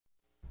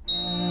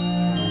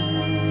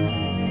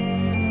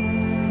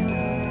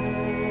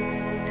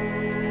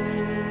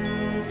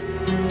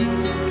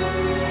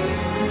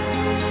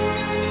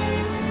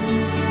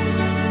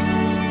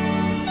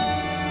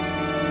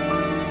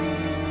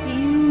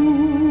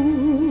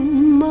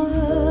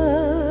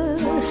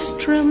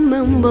must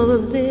remember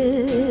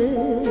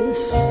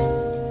this.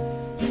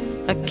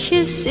 A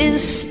kiss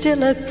is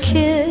still a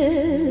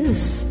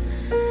kiss.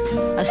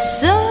 A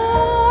sigh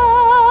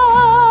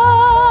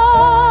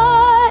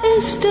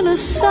is still a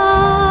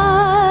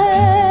sigh.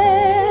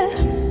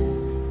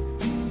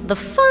 The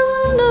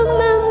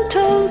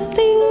fundamental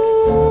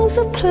things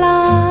apply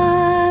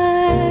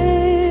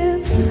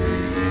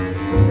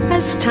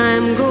as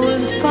time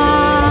goes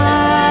by.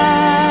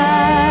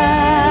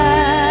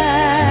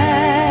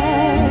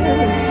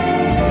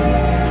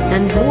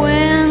 And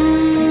when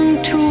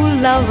two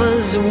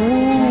lovers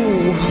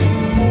woo,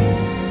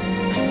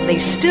 they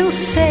still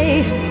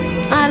say,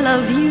 I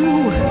love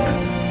you.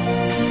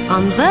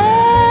 On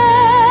that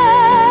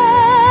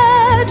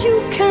you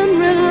can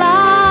rely.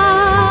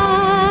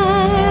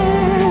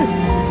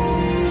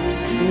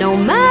 No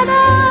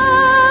matter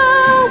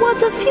what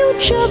the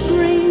future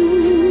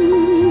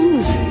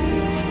brings,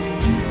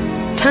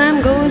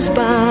 time goes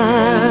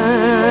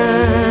by.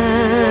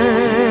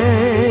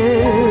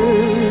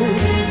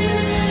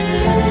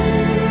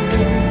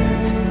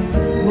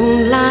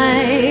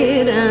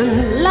 Moonlight and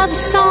love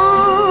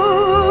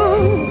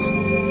songs,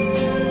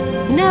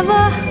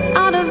 never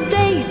out of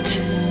date.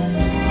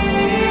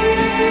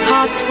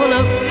 Hearts full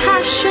of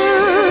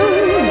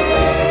passion,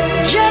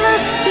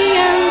 jealousy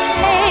and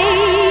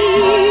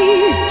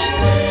hate.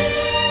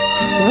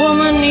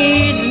 Woman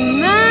needs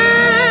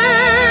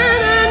man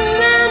and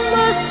man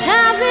must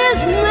have his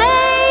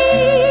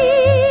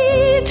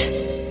mate.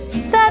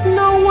 That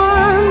no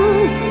one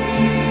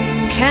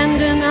can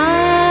deny.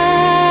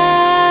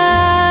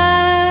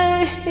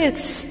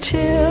 It's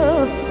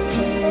still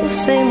the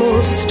same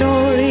old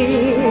story.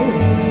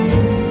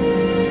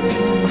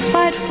 A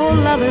fight for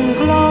love and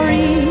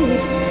glory.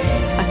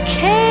 A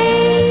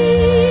case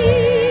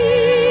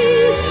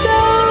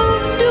of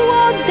do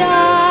or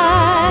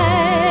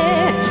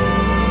die.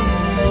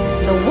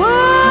 The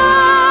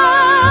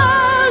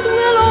world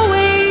will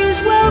always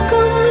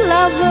welcome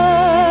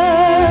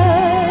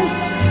lovers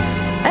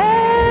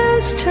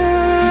as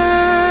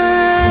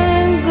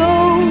time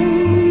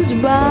goes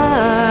by.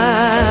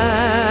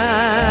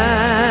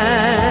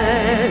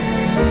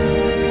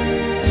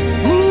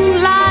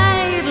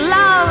 Moonlight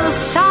love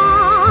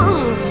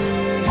songs,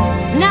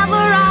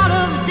 never out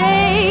of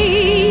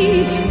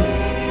date.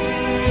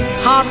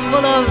 Hearts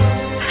full of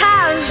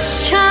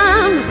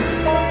passion,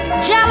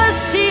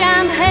 jealousy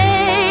and hate.